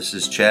This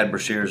is Chad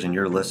Brashears, and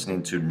you're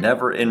listening to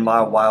Never in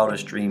My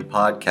Wildest Dream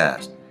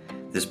podcast.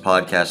 This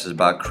podcast is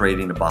about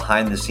creating a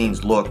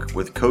behind-the-scenes look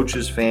with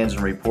coaches, fans,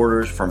 and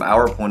reporters from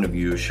our point of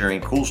view,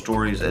 sharing cool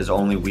stories as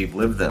only we've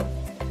lived them.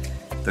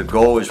 The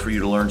goal is for you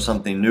to learn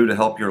something new to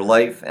help your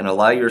life and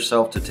allow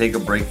yourself to take a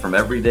break from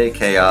everyday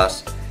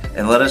chaos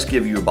and let us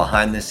give you a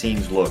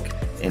behind-the-scenes look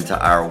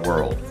into our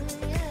world.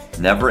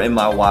 Never in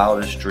My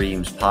Wildest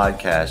Dreams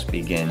podcast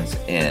begins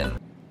in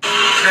 3,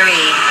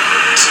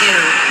 2,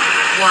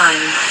 1.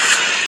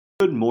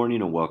 Good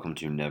morning and welcome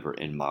to Never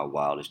in My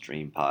Wildest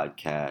Dream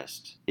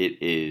podcast.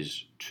 It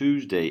is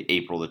Tuesday,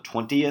 April the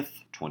 20th,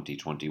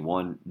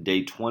 2021,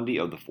 day 20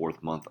 of the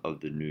fourth month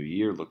of the new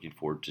year. Looking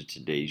forward to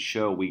today's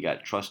show. We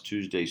got Trust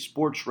Tuesday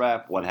Sports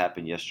Wrap, what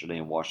happened yesterday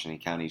in Washington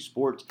County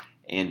sports,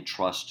 and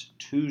Trust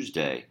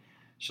Tuesday.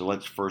 So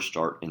let's first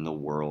start in the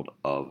world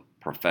of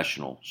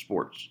professional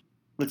sports.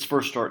 Let's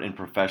first start in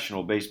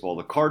professional baseball.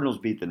 The Cardinals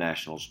beat the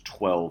Nationals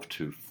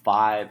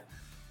 12-5.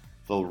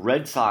 The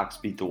Red Sox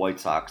beat the White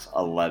Sox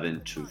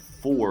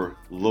 11-4.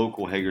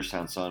 Local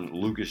Hagerstown Sun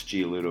Lucas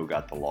Giolito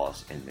got the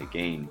loss in the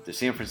game. The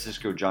San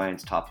Francisco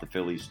Giants topped the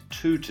Phillies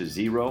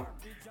 2-0.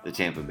 The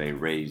Tampa Bay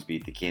Rays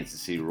beat the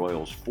Kansas City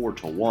Royals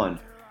 4-1.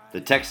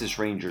 The Texas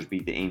Rangers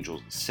beat the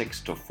Angels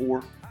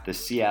 6-4. The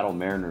Seattle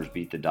Mariners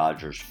beat the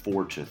Dodgers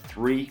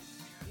 4-3.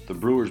 The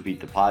Brewers beat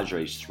the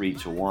Padres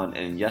 3-1.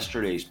 And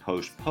yesterday's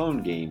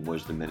postponed game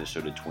was the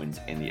Minnesota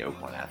Twins and the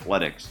Oakland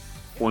Athletics.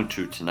 On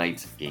to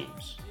tonight's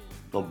games.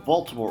 The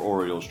Baltimore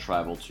Orioles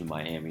travel to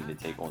Miami to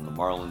take on the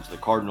Marlins. The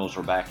Cardinals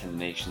are back in the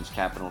nation's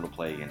capital to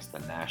play against the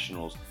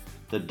Nationals.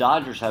 The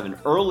Dodgers have an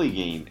early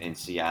game in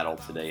Seattle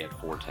today at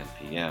 4:10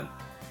 p.m.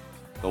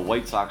 The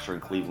White Sox are in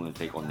Cleveland to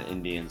take on the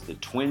Indians. The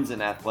Twins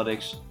and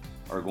Athletics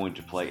are going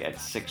to play at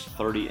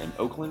 6:30 in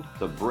Oakland.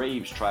 The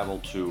Braves travel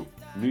to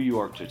New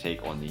York to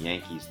take on the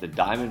Yankees. The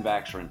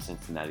Diamondbacks are in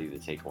Cincinnati to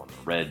take on the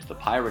Reds. The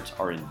Pirates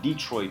are in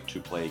Detroit to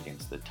play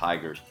against the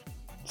Tigers.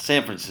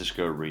 San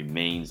Francisco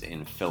remains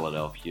in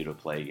Philadelphia to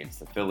play against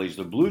the Phillies.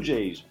 The Blue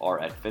Jays are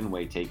at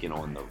Fenway taking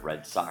on the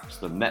Red Sox.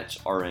 The Mets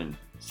are in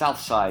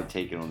Southside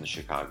taking on the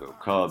Chicago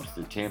Cubs.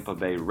 The Tampa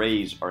Bay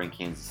Rays are in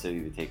Kansas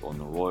City to take on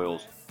the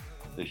Royals.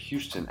 The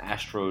Houston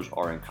Astros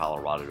are in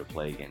Colorado to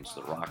play against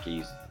the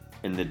Rockies.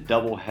 In the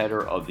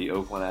doubleheader of the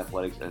Oakland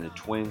Athletics and the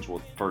Twins,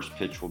 first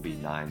pitch will be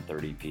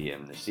 9:30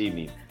 p.m. this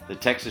evening. The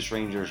Texas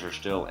Rangers are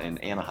still in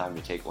Anaheim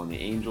to take on the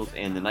Angels,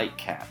 and the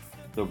nightcap,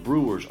 the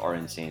Brewers are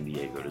in San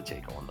Diego to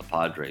take on the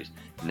Padres.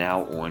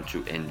 Now on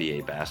to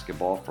NBA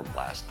basketball from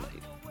last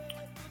night.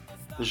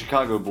 The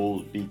Chicago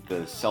Bulls beat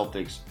the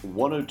Celtics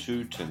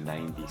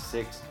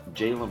 102-96.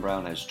 Jaylen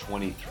Brown has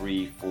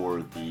 23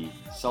 for the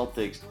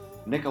Celtics.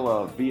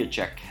 Nikola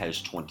Vucevic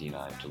has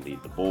 29 to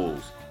lead the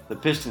Bulls. The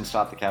Pistons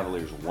stopped the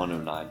Cavaliers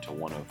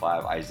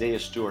 109-105. Isaiah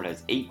Stewart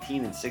has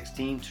 18 and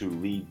 16 to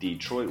lead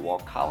Detroit, while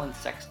Colin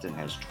Sexton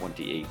has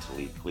 28 to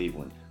lead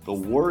Cleveland. The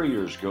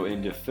Warriors go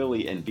into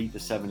Philly and beat the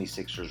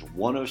 76ers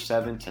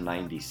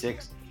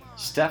 107-96.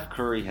 Steph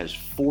Curry has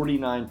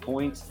 49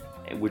 points,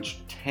 which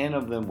 10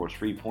 of them were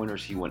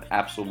three-pointers. He went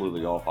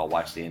absolutely off. I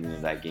watched the ending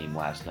of that game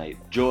last night.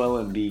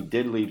 Joel Embiid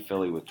did lead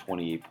Philly with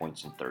 28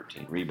 points and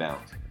 13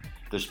 rebounds.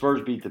 The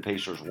Spurs beat the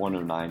Pacers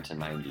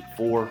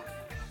 109-94.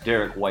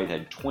 Derek White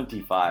had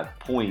 25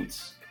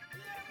 points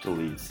to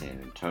lead San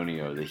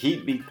Antonio. The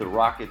Heat beat the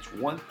Rockets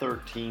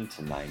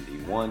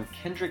 113-91.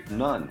 Kendrick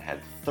Nunn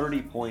had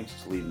 30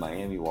 points to lead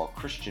Miami, while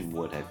Christian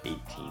Wood had 18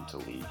 to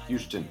lead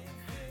Houston.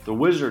 The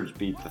Wizards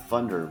beat the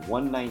Thunder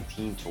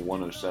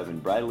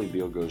 119-107. Bradley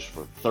Beal goes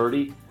for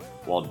 30,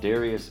 while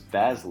Darius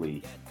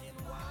Bazley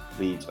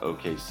leads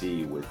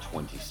OKC with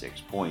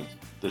 26 points.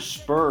 The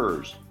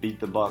Spurs beat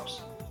the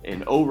Bucks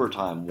in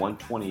overtime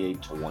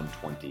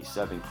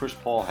 128-127. Chris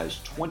Paul has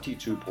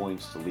 22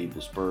 points to lead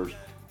the Spurs,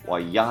 while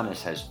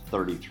Giannis has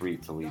 33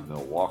 to lead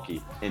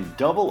Milwaukee. In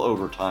double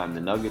overtime,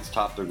 the Nuggets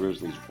topped the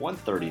Grizzlies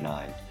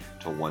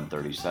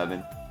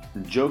 139-137.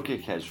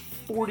 Jokic has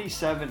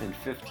 47 and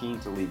 15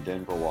 to lead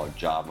Denver, while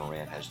Ja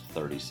Morant has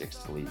 36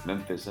 to lead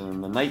Memphis. And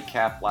in the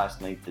nightcap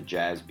last night, the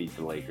Jazz beat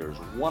the Lakers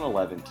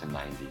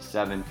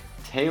 111-97.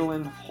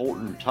 Talen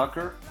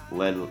Horton-Tucker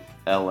led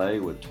LA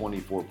with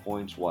 24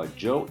 points, while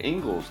Joe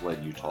Ingles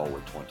led Utah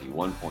with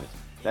 21 points.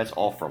 That's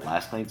all for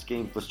last night's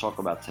games. Let's talk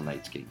about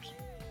tonight's games.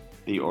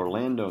 The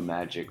Orlando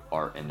Magic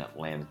are in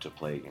Atlanta to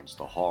play against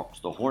the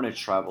Hawks. The Hornets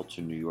travel to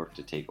New York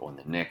to take on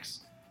the Knicks.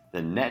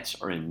 The Nets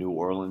are in New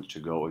Orleans to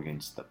go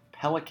against the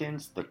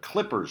Pelicans. The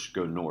Clippers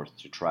go north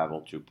to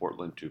travel to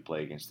Portland to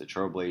play against the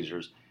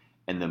Trailblazers.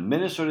 And the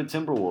Minnesota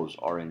Timberwolves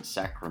are in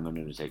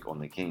Sacramento to take on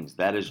the Kings.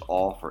 That is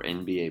all for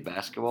NBA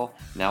basketball.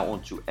 Now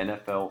on to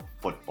NFL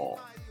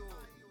football.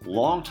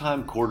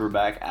 Longtime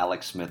quarterback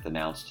Alex Smith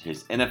announced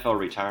his NFL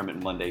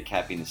retirement Monday,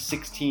 capping a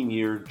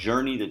 16-year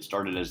journey that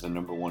started as the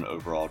number one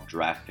overall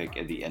draft pick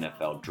in the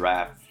NFL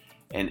draft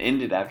and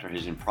ended after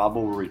his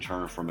improbable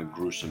return from a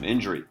gruesome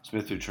injury.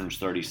 Smith, who turns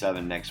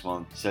 37 next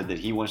month, said that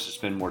he wants to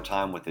spend more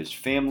time with his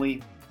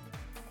family.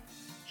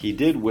 He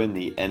did win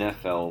the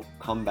NFL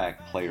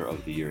Comeback Player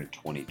of the Year in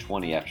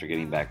 2020 after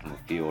getting back on the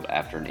field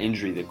after an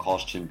injury that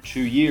cost him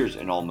 2 years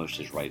and almost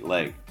his right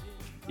leg.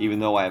 Even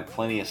though I have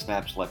plenty of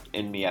snaps left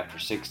in me after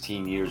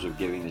 16 years of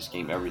giving this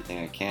game everything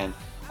I can,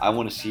 I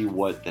want to see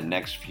what the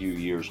next few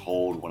years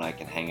hold when I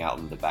can hang out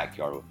in the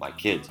backyard with my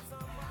kids.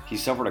 He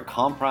suffered a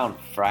compound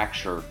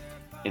fracture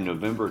in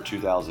November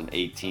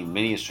 2018.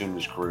 Many assumed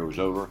his career was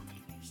over.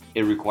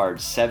 It required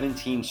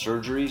 17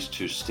 surgeries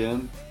to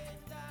stem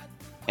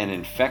an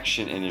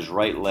infection in his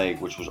right leg,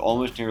 which was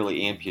almost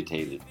nearly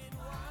amputated,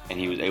 and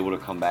he was able to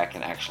come back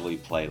and actually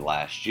play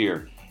last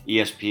year.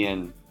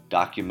 ESPN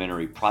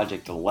documentary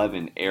Project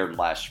 11 aired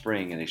last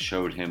spring, and it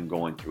showed him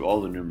going through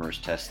all the numerous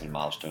tests and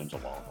milestones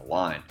along the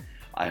line.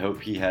 I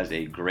hope he has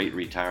a great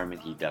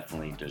retirement. He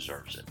definitely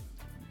deserves it.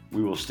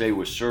 We will stay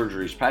with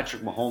surgeries.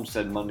 Patrick Mahomes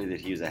said Monday that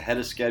he is ahead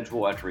of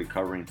schedule after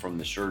recovering from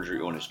the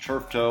surgery on his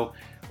turf toe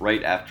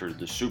right after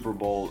the Super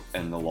Bowl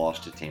and the loss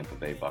to Tampa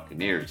Bay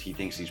Buccaneers. He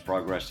thinks he's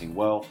progressing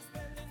well.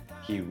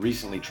 He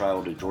recently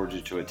traveled to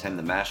Georgia to attend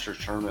the Masters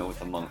tournament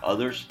with, among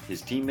others,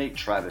 his teammate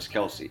Travis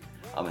Kelce.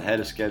 I'm ahead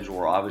of schedule.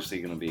 We're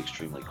obviously going to be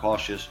extremely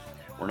cautious.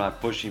 We're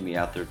not pushing me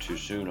out there too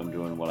soon. I'm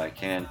doing what I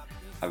can.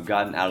 I've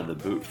gotten out of the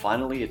boot.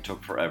 Finally, it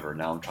took forever.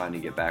 Now I'm trying to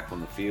get back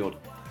on the field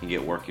and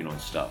get working on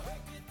stuff.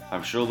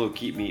 I'm sure they'll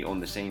keep me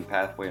on the same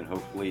pathway, and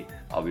hopefully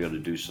I'll be able to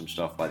do some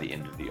stuff by the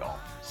end of the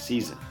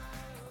off-season.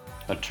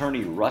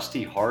 Attorney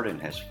Rusty Hardin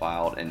has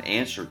filed an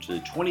answer to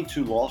the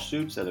 22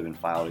 lawsuits that have been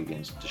filed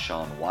against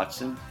Deshaun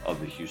Watson of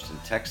the Houston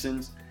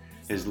Texans.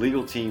 His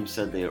legal team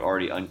said they had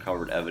already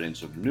uncovered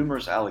evidence of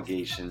numerous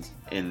allegations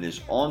in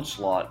this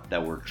onslaught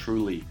that were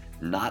truly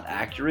not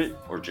accurate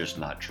or just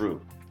not true.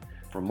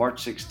 From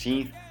March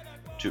 16th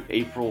to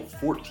April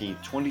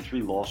 14th,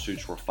 23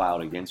 lawsuits were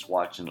filed against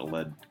Watson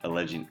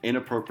alleging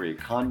inappropriate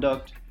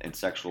conduct and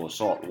sexual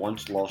assault. One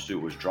lawsuit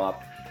was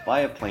dropped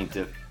by a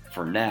plaintiff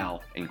for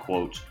now, in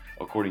quotes,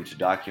 according to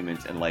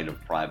documents in light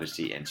of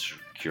privacy and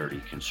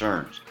security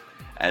concerns.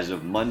 As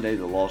of Monday,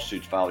 the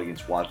lawsuits filed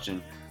against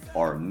Watson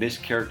are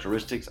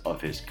mischaracteristics of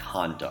his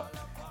conduct.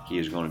 He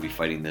is going to be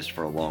fighting this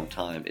for a long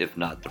time, if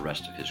not the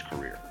rest of his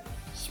career.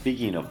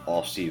 Speaking of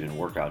off-season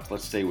workouts,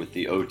 let's stay with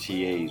the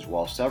OTAs.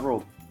 While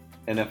several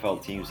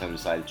NFL teams have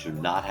decided to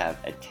not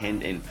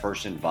attend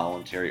in-person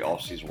voluntary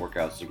off-season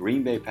workouts, the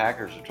Green Bay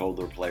Packers have told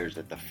their players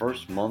that the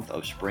first month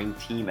of spring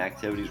team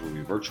activities will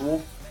be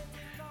virtual.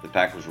 The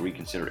Packers will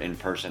reconsider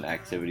in-person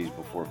activities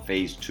before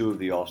Phase 2 of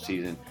the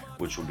off-season,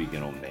 which will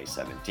begin on May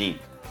 17th.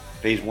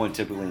 Phase 1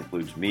 typically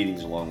includes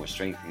meetings along with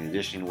strength and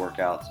conditioning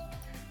workouts.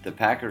 The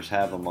Packers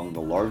have among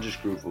the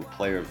largest group of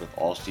players with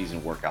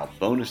all-season workout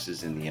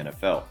bonuses in the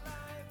NFL.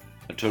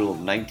 A total of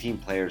 19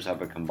 players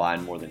have a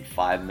combined more than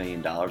 $5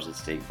 million at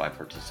stake by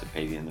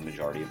participating in the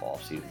majority of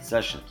off-season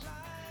sessions.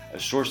 A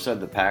source said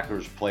the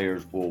Packers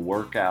players will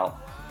work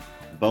out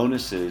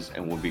bonuses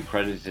and will be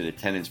credited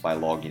attendance by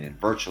logging in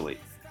virtually.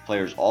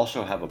 Players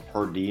also have a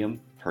per diem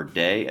per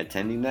day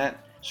attending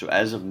that. So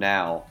as of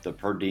now, the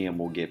per diem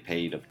will get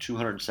paid of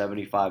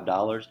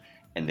 $275,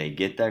 and they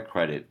get that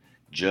credit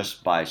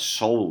just by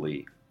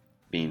solely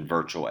being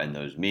virtual in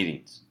those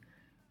meetings.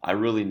 I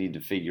really need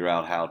to figure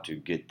out how to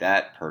get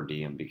that per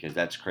diem because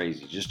that's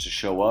crazy. Just to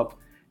show up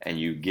and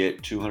you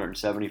get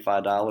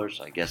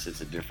 $275, I guess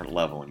it's a different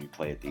level when you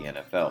play at the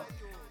NFL.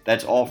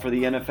 That's all for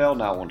the NFL.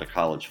 Now on to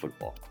college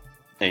football.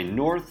 A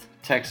North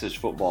Texas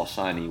football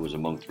signee was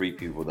among 3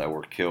 people that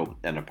were killed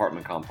at an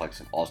apartment complex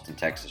in Austin,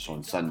 Texas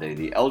on Sunday.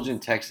 The Elgin,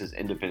 Texas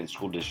Independent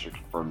School District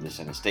confirmed this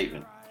in a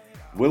statement.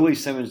 Willie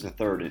Simmons III,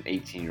 an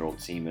 18-year-old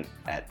seaman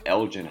at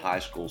Elgin High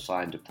School,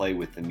 signed to play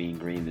with the Mean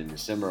Green in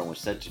December and was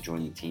set to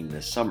join the team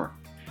this summer.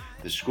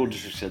 The school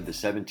district said the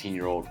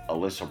 17-year-old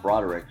Alyssa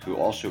Broderick, who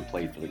also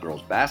played for the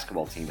girls'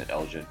 basketball team at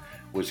Elgin,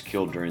 was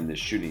killed during this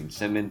shooting.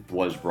 Simmons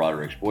was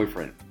Broderick's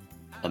boyfriend.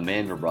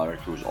 Amanda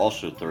Broderick, who was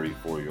also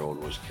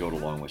 34-year-old, was killed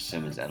along with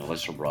Simmons and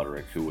Alyssa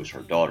Broderick, who was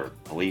her daughter.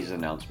 Police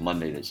announced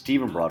Monday that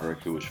Stephen Broderick,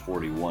 who was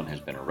 41,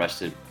 has been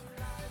arrested.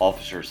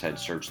 Officers had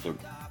searched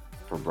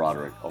for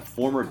Broderick, a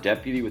former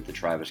deputy with the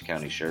Travis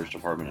County Sheriff's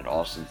Department in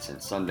Austin,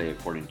 since Sunday,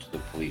 according to the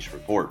police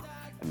report.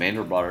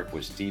 Amanda Broderick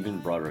was Stephen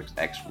Broderick's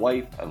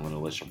ex-wife, and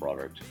Alyssa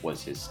Broderick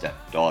was his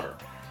stepdaughter.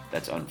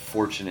 That's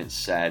unfortunate,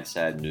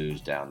 sad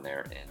news down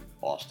there in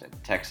Austin,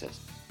 Texas.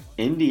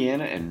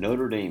 Indiana and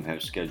Notre Dame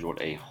have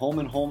scheduled a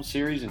home-and-home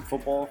series in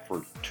football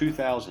for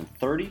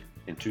 2030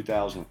 and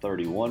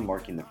 2031,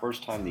 marking the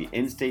first time the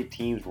in-state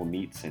teams will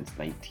meet since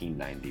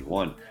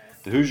 1991.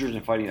 The Hoosiers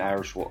and Fighting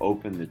Irish will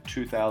open the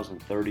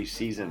 2030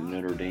 season at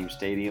Notre Dame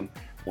Stadium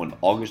on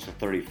August the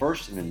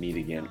 31st and then meet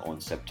again on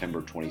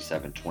September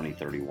 27,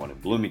 2031 in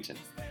Bloomington.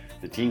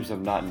 The teams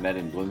have not met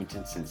in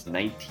Bloomington since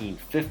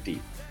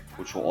 1950,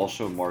 which will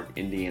also mark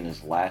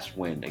Indiana's last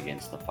win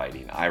against the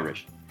Fighting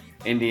Irish.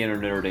 Indiana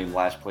and Notre Dame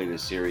last played a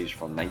series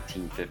from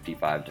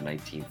 1955 to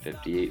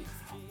 1958.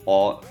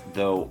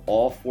 Although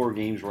all 4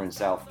 games were in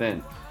South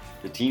Bend,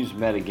 the teams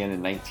met again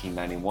in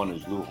 1991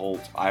 as Lou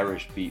Holt's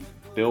Irish beat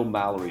Bill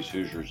Mallory's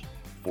Hoosiers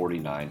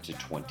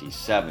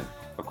 49-27.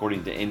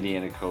 According to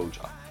Indiana coach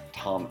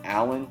Tom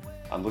Allen,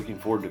 I'm looking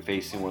forward to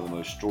facing one of the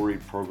most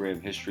storied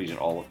program histories in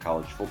all of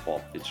college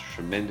football. It's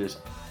tremendous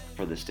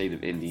for the state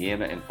of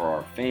Indiana and for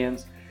our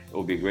fans. It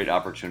will be a great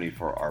opportunity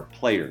for our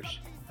players.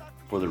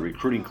 For the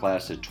recruiting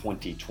class of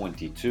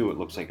 2022, it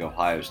looks like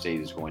Ohio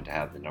State is going to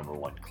have the number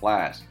one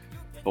class.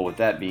 But with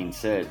that being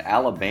said,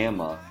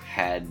 Alabama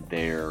had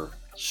their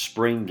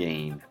spring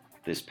game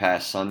this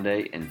past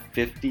Sunday, and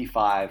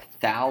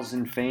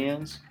 55,000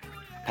 fans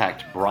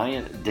packed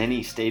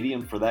Bryant-Denny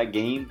Stadium for that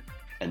game,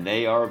 and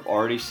they are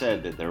already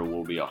said that there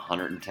will be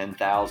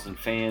 110,000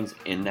 fans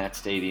in that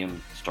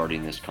stadium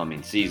starting this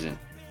coming season.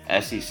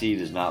 SEC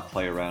does not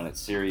play around at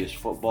serious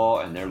football,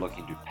 and they're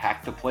looking to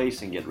pack the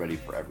place and get ready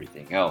for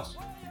everything else.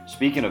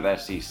 Speaking of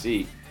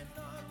SEC,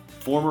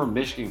 former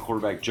Michigan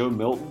quarterback Joe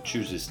Milton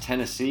chooses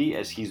Tennessee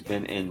as he's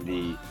been in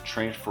the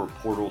transfer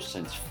portal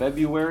since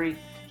February.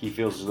 He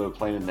feels as though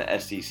playing in the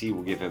SEC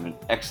will give him an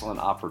excellent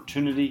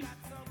opportunity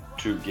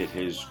to get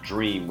his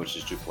dream, which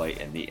is to play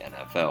in the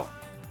NFL.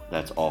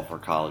 That's all for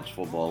college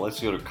football. Let's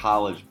go to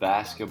college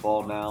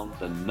basketball now.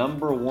 The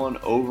number one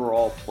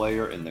overall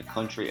player in the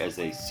country as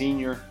a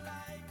senior,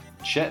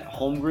 Chet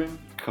Holmgren,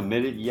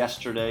 committed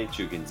yesterday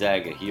to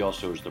Gonzaga. He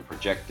also is the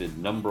projected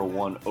number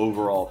one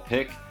overall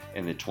pick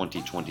in the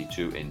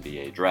 2022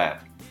 NBA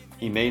draft.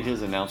 He made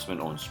his announcement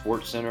on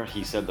SportsCenter.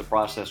 He said the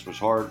process was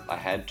hard. I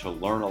had to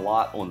learn a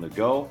lot on the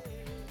go.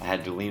 I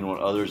had to lean on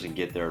others and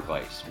get their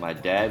advice. My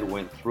dad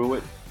went through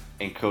it,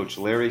 and Coach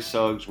Larry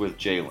Suggs with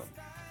Jalen.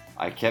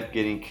 I kept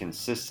getting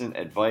consistent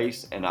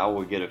advice, and I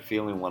will get a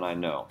feeling when I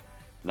know.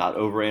 Not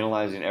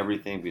overanalyzing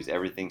everything because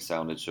everything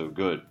sounded so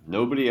good.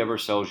 Nobody ever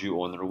sells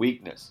you on their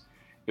weakness.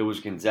 It was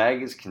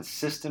Gonzaga's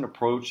consistent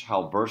approach,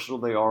 how versatile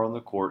they are on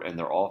the court, and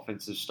their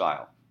offensive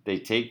style. They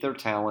take their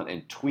talent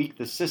and tweak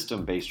the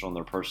system based on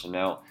their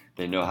personnel.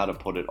 They know how to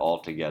put it all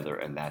together,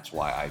 and that's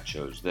why I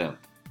chose them.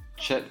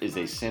 Chet is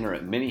a center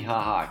at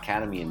Minnehaha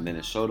Academy in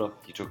Minnesota.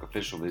 He took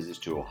official visits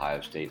to Ohio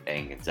State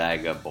and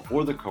Gonzaga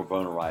before the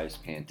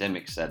coronavirus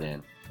pandemic set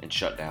in and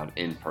shut down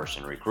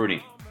in-person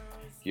recruiting.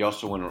 He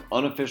also went on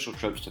unofficial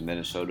trips to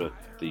Minnesota,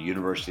 the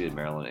University of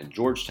Maryland, and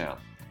Georgetown.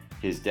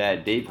 His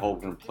dad, Dave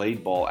Holmgren,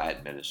 played ball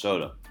at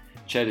Minnesota.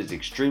 Chet is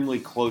extremely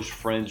close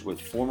friends with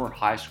former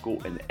high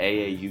school and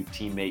AAU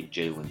teammate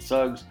Jalen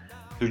Suggs,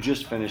 who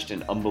just finished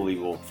an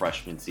unbelievable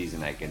freshman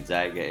season at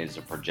Gonzaga and is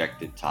a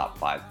projected top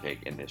 5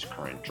 pick in this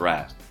current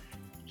draft.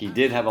 He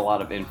did have a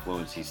lot of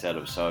influence, he said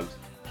of Suggs.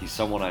 He's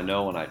someone I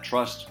know and I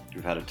trust.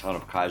 We've had a ton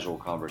of casual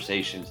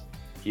conversations.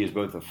 He is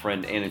both a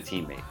friend and a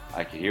teammate.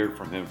 I could hear it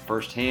from him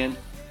firsthand.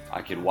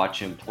 I could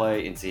watch him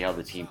play and see how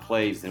the team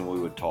plays, then we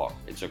would talk.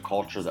 It's a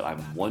culture that I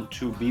want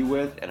to be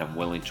with and I'm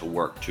willing to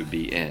work to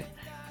be in.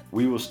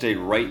 We will stay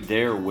right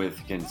there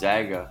with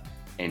Gonzaga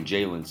and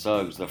Jalen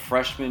Suggs. The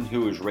freshman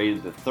who is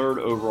rated the 3rd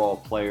overall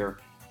player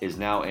is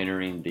now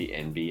entering the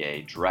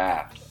NBA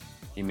draft.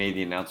 He made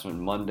the announcement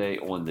Monday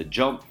on the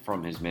jump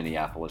from his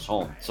Minneapolis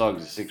home.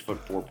 Suggs, a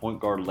 6'4" point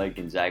guard, led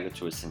Gonzaga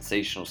to a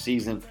sensational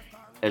season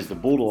as the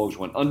Bulldogs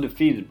went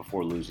undefeated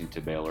before losing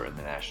to Baylor in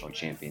the national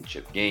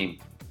championship game.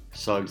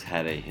 Suggs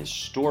had a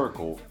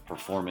historical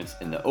performance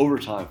in the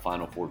overtime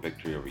Final Four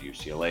victory over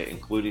UCLA,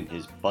 including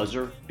his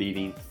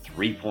buzzer-beating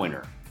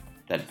three-pointer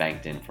that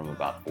banked in from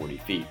about 40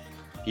 feet.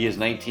 He is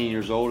 19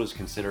 years old, is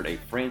considered a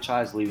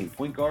franchise-leading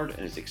point guard,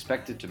 and is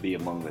expected to be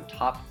among the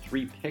top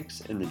 3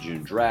 picks in the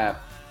June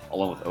draft,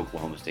 along with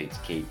Oklahoma State's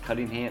Cade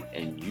Cunningham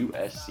and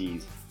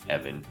USC's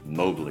Evan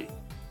Mobley.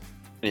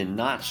 In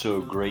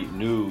not-so-great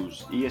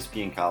news,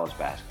 ESPN college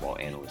basketball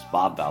analyst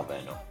Bob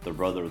Valvano, the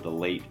brother of the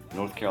late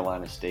North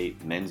Carolina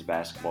State men's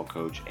basketball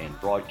coach and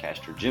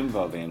broadcaster Jim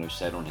Valvano,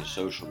 said on his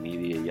social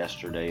media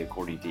yesterday,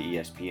 according to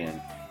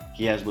ESPN,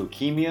 he has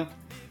leukemia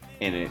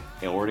and an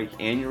aortic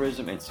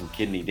aneurysm and some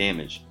kidney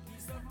damage.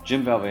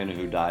 Jim Valvano,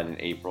 who died in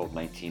April of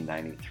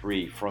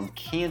 1993 from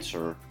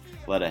cancer,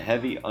 led a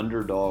heavy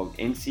underdog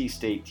NC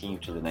State team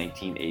to the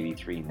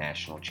 1983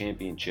 National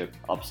Championship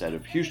upset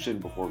of Houston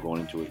before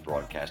going into his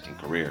broadcasting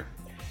career.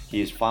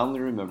 He is fondly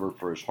remembered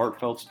for his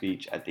heartfelt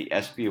speech at the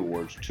ESPY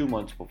Awards 2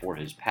 months before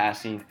his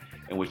passing,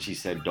 in which he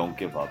said, "Don't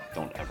give up,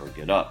 don't ever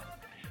get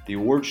up." The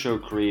award show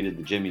created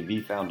the Jimmy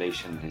V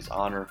Foundation in his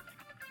honor,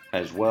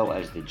 as well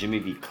as the Jimmy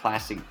V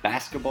Classic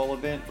basketball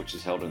event, which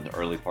is held in the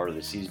early part of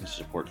the season to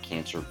support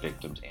cancer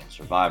victims and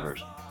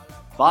survivors.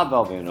 Bob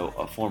Valvano,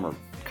 a former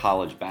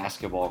college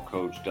basketball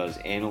coach, does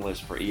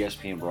analyst for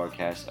ESPN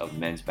broadcasts of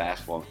men's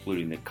basketball,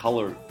 including the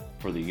color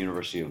for the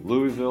University of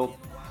Louisville,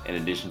 in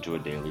addition to a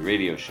daily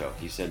radio show.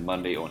 He said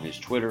Monday on his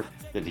Twitter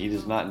that he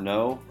does not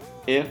know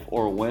if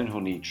or when he'll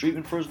need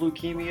treatment for his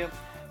leukemia,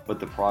 but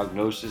the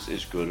prognosis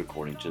is good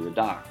according to the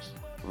docs.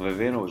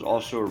 Valvano was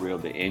also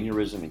revealed the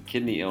aneurysm and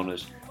kidney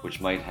illness, which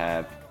might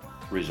have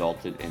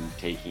resulted in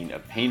taking a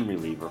pain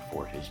reliever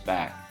for his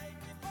back.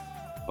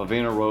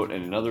 Valvano wrote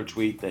in another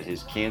tweet that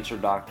his cancer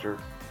doctor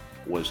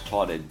was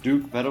taught at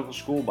Duke Medical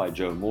School by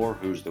Joe Moore,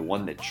 who's the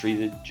one that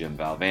treated Jim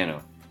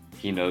Valvano.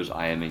 He knows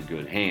I am in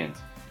good hands.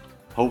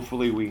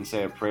 Hopefully we can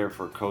say a prayer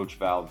for Coach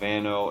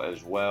Valvano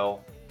as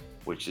well.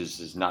 which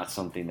is not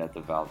something that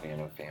the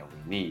Valvano family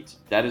needs.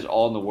 That is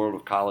all in the world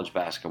of college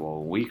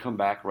basketball. When we come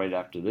back right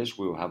after this,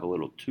 we will have a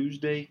little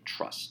Tuesday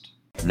Trust.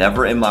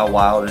 Never in My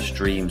Wildest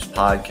Dreams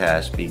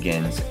podcast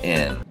begins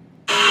in 3,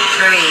 2,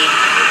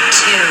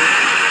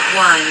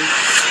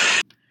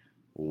 1.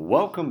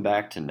 Welcome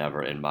back to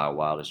Never in My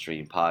Wildest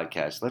Dream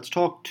podcast. Let's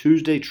talk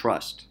Tuesday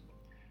Trust,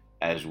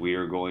 as we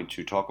are going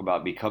to talk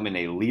about becoming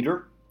a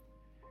leader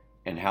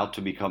and how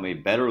to become a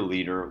better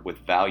leader with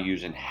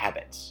values and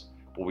habits.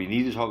 But we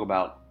need to talk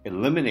about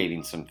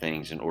eliminating some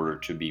things in order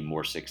to be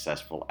more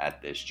successful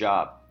at this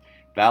job.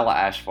 Vala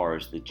Ashfar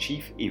is the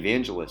chief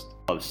evangelist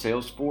of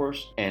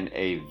Salesforce and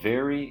a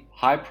very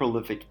high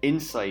prolific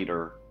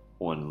insider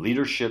on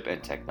leadership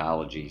and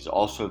technology. He's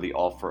also the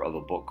author of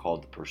a book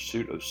called The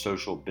Pursuit of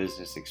Social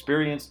Business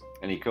Experience,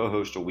 and he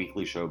co-hosts a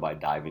weekly show by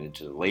diving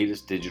into the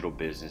latest digital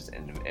business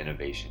and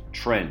innovation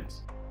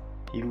trends.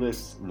 He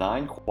lists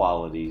 9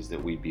 qualities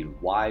that we'd be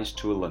wise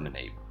to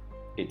eliminate.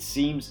 It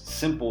seems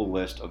simple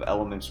list of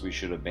elements we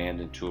should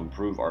abandon to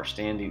improve our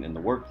standing in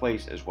the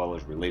workplace as well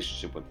as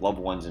relationship with loved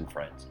ones and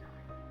friends.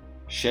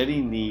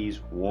 Shedding these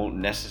won't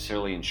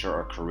necessarily ensure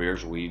our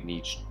careers will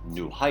reach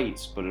new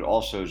heights, but it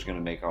also is going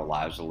to make our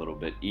lives a little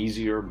bit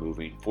easier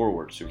moving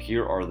forward. So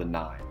here are the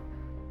 9.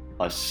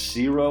 A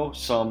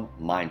zero-sum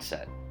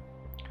mindset,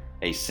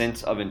 a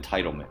sense of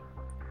entitlement,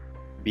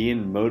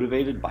 being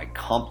motivated by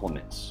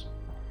compliments,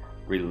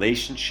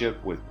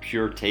 relationship with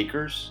pure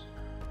takers,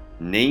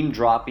 name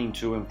dropping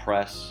to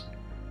impress,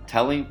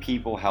 telling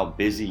people how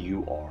busy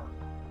you are,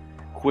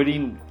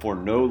 quitting for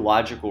no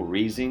logical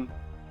reason,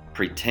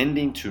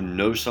 pretending to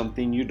know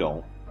something you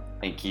don't,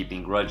 and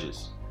keeping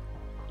grudges.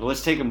 So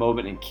let's take a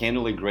moment and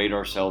candidly grade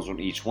ourselves on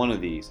each one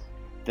of these.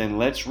 Then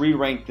let's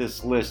re-rank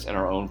this list in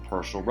our own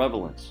personal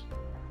relevance.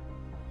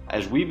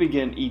 As we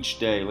begin each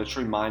day, let's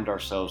remind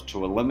ourselves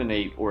to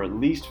eliminate or at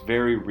least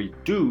very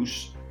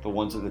reduce the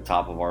ones at the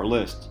top of our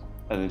list,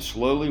 and then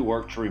slowly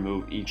work to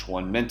remove each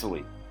one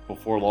mentally.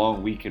 Before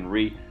long, we can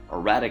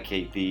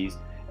eradicate these,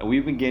 and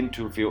we begin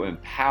to feel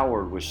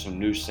empowered with some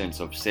new sense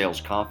of sales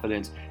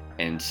confidence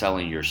and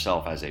selling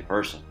yourself as a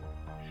person.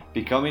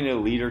 Becoming a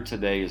leader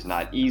today is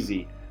not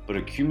easy, but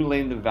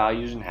accumulating the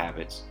values and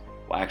habits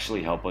will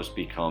actually help us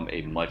become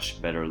a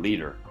much better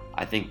leader.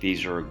 I think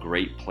these are a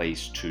great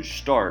place to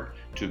start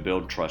to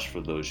build trust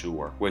for those who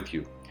work with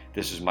you.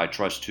 This is my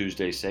Trust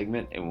Tuesday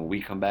segment, and when we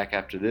come back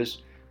after this,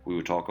 we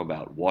will talk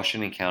about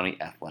Washington County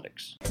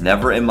athletics.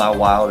 Never in My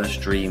Wildest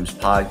Dreams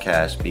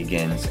podcast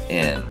begins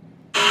in 3,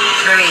 2,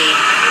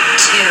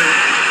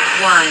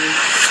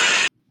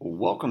 1.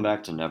 Welcome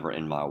back to Never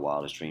in My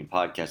Wildest Dream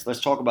podcast.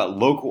 Let's talk about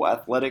local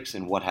athletics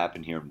and what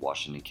happened here in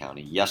Washington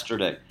County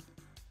yesterday.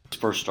 Let's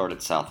first start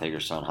at South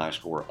Hagerstown High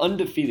School, where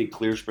undefeated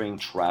Clear Spring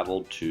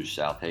traveled to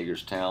South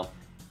Hagerstown.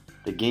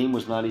 The game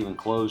was not even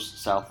close.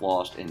 South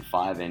lost in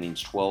 5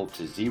 innings,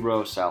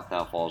 12-0. South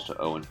now falls to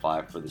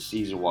 0-5 for the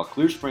season, while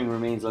Clear Spring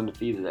remains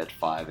undefeated at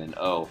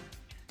 5-0.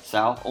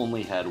 South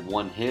only had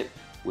 1 hit,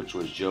 which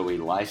was Joey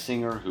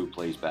Lysinger, who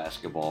plays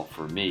basketball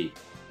for me.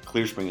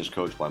 Clear Spring is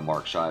coached by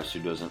Mark Shives, who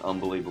does an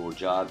unbelievable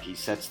job. He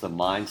sets the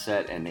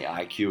mindset and the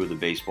IQ of the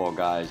baseball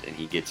guys, and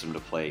he gets them to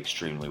play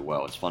extremely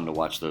well. It's fun to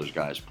watch those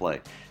guys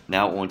play.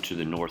 Now on to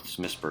the North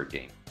Smithsburg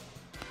game.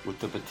 With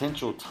the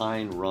potential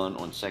tying run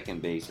on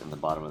second base in the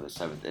bottom of the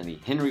 7th inning,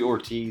 Henry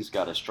Ortiz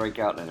got a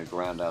strikeout and a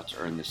groundout to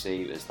earn the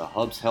save as the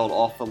Hubs held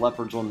off the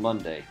Leopards on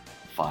Monday,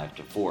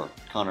 5-4.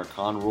 Connor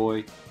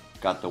Conroy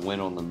got the win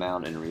on the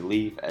mound in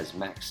relief as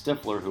Max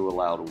Stifler, who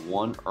allowed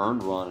 1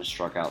 earned run and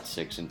struck out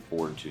 6 and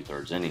 4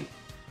 2/3 innings.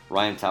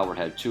 Ryan Talbert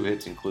had 2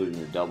 hits, including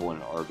a double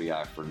and an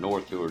RBI for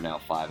North, who are now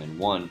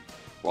 5-1,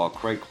 while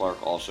Craig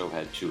Clark also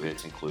had 2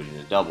 hits, including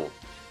a double.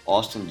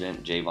 Austin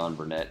Dent, Javon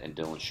Burnett, and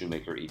Dylan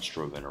Shoemaker each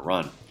drove in a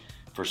run.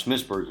 For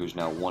Smithsburg, who's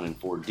now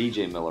 1-4,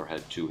 DJ Miller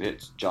had 2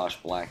 hits.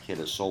 Josh Black hit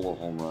a solo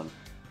home run.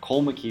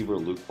 Cole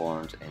McKeever, Luke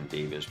Barnes, and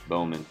Davis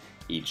Bowman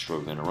each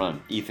drove in a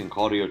run. Ethan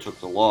Caudio took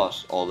the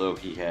loss, although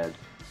he had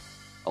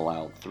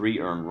allowed 3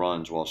 earned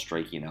runs while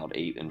striking out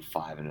 8 and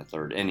 5 in the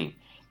 3rd inning.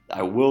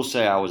 I will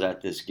say I was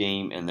at this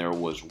game, and there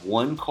was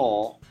one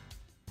call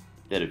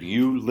that if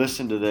you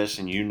listen to this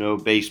and you know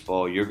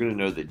baseball, you're going to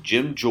know that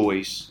Jim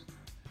Joyce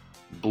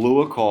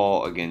blew a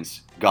call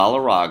against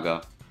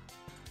Galarraga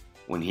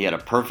when he had a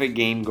perfect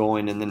game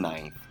going in the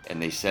 9th,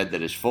 and they said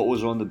that his foot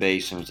was on the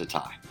base and it was a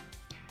tie.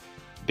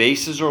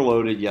 Bases are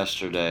loaded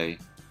yesterday.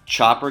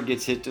 Chopper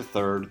gets hit to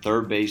third.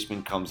 Third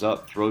baseman comes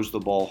up, throws the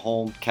ball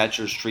home.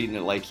 Catcher's treating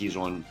it like he's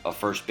on a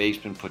first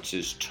baseman, puts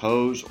his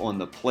toes on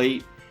the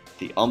plate.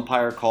 The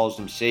umpire calls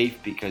him safe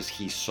because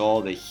he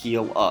saw the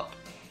heel up.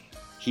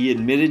 He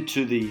admitted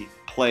to the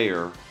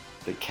player,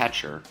 the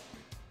catcher,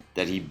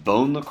 that he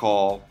boned the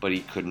call, but he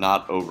could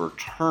not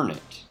overturn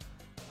it.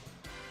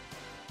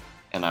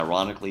 And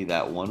ironically,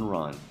 that 1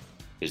 run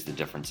is the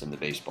difference in the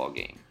baseball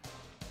game.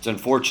 It's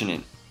unfortunate.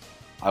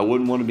 I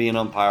wouldn't want to be an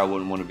umpire. I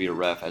wouldn't want to be a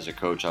ref. As a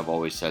coach, I've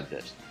always said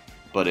this.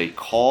 But a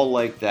call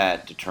like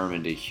that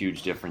determined a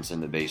huge difference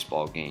in the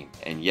baseball game.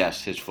 And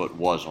yes, his foot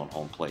was on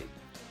home plate.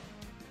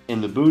 In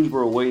the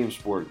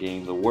Boonesboro-Williamsport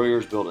game, the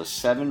Warriors built a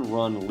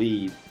 7-run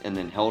lead and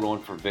then held on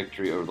for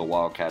victory over the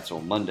Wildcats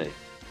on Monday.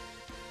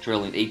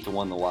 Trailing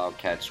 8-1, the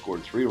Wildcats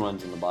scored 3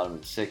 runs in the bottom of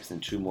the 6th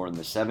and 2 more in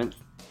the 7th.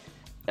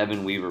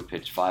 Evan Weaver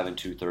pitched 5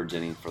 2/3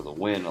 innings for the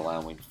win,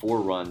 allowing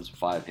 4 runs,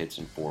 5 hits,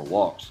 and 4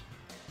 walks.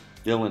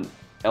 Dylan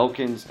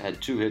Elkins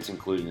had 2 hits,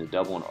 including a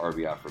double and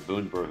RBI for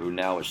Boonesboro, who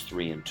now is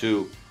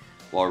 3-2,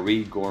 while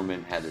Reed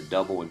Gorman had a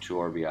double and 2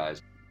 RBIs.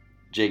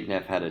 Jake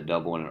Neff had a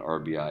double and an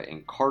RBI,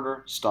 and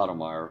Carter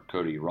Stoudemire,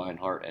 Cody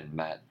Reinhardt, and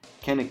Matt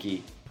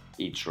Kennecke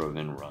each drove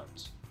in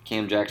runs.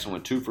 Cam Jackson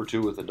went 2 for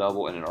 2 with a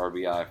double and an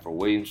RBI for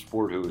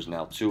Williamsport, who is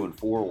now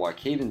 2-4, while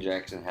Caden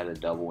Jackson had a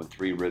double and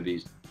 3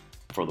 ribbies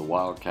for the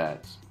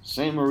Wildcats.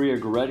 St. Maria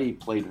Goretti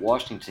played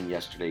Washington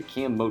yesterday.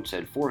 Cam Motes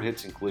had 4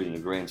 hits, including a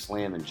grand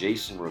slam, and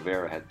Jason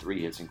Rivera had 3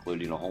 hits,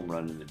 including a home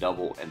run and a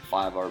double, and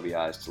 5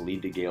 RBIs to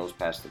lead the Gales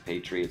past the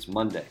Patriots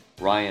Monday.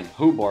 Ryan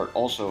Hobart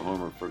also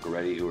homered for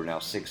Goretti, who are now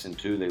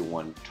 6-2. They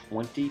won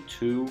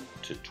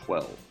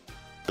 22-12.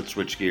 Let's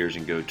switch gears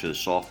and go to the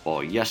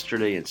softball.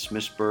 Yesterday in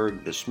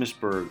Smithsburg, the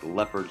Smithsburg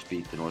Leopards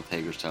beat the North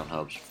Hagerstown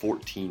Hubs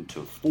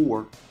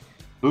 14-4.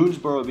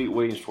 Boonesboro beat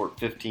Williamsport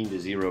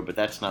 15-0, but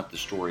that's not the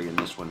story in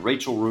this one.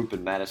 Rachel Roop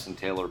and Madison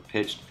Taylor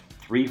pitched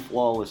 3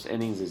 flawless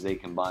innings as they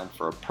combined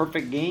for a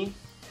perfect game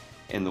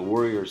in the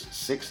Warriors'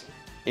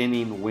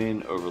 6th-inning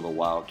win over the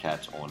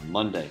Wildcats on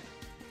Monday.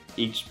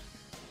 Each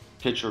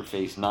pitcher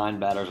faced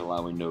 9 batters,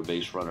 allowing no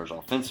base runners.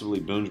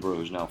 Offensively, Boonesboro,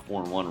 who's now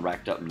 4-1,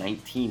 racked up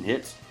 19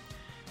 hits.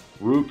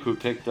 Roop, who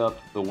picked up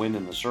the win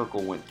in the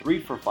circle, went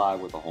 3 for 5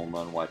 with a home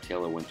run, while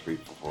Taylor went 3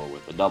 for 4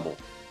 with a double.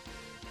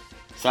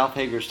 South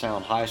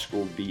Hagerstown High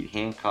School beat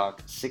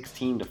Hancock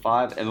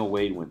 16-5. Emma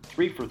Wade went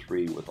 3 for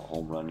 3 with a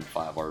home run and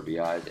 5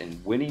 RBIs.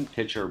 And winning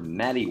pitcher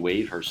Maddie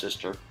Wade, her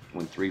sister,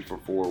 went 3 for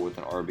 4 with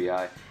an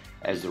RBI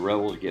as the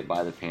Rebels get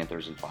by the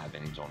Panthers in 5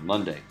 innings on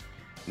Monday.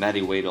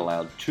 Maddie Wade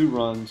allowed 2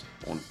 runs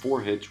on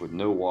 4 hits with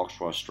no walks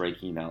while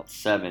striking out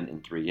 7 in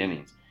 3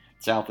 innings.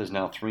 South is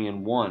now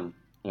 3-1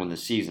 on the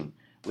season.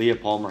 Leah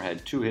Palmer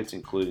had 2 hits,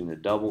 including a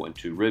double and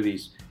 2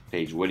 ribbies.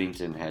 Paige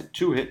Whittington had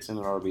 2 hits and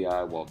an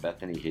RBI, while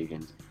Bethany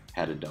Higgins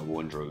had a double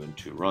and drove in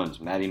 2 runs.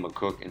 Maddie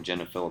McCook and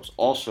Jenna Phillips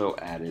also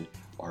added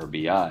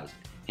RBIs.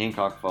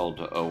 Hancock fell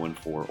to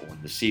 0-4 on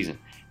the season.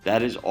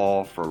 That is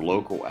all for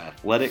local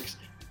athletics.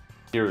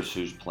 Here's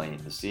who's playing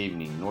this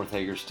evening. North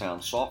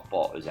Hagerstown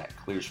softball is at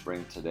Clear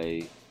Spring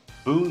today.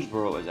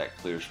 Boonesboro is at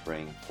Clear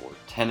Spring for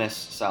tennis.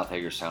 South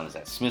Hagerstown is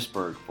at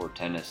Smithsburg for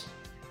tennis.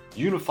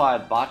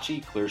 Unified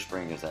Bocce, Clear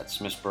Spring is at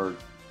Smithsburg.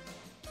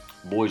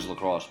 Boys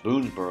lacrosse,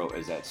 Boonesboro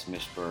is at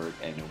Smithsburg,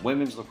 and in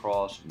women's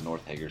lacrosse,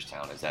 North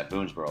Hagerstown is at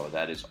Boonesboro.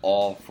 That is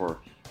all for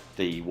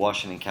the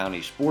Washington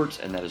County sports,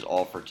 and that is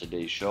all for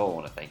today's show. I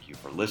want to thank you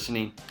for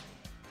listening.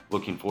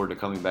 Looking forward to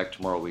coming back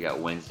tomorrow. We got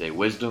Wednesday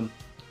Wisdom.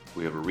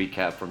 We have a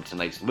recap from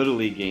tonight's Little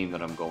League game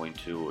that I'm going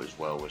to, as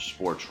well as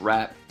Sports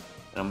Wrap.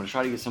 And I'm going to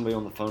try to get somebody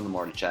on the phone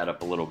tomorrow to chat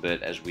up a little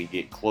bit as we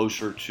get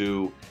closer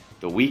to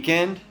the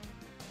weekend.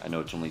 I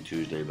know it's only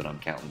Tuesday, but I'm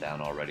counting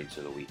down already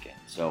to the weekend.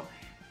 So,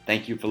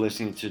 thank you for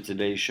listening to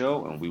today's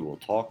show, and we will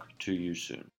talk to you soon.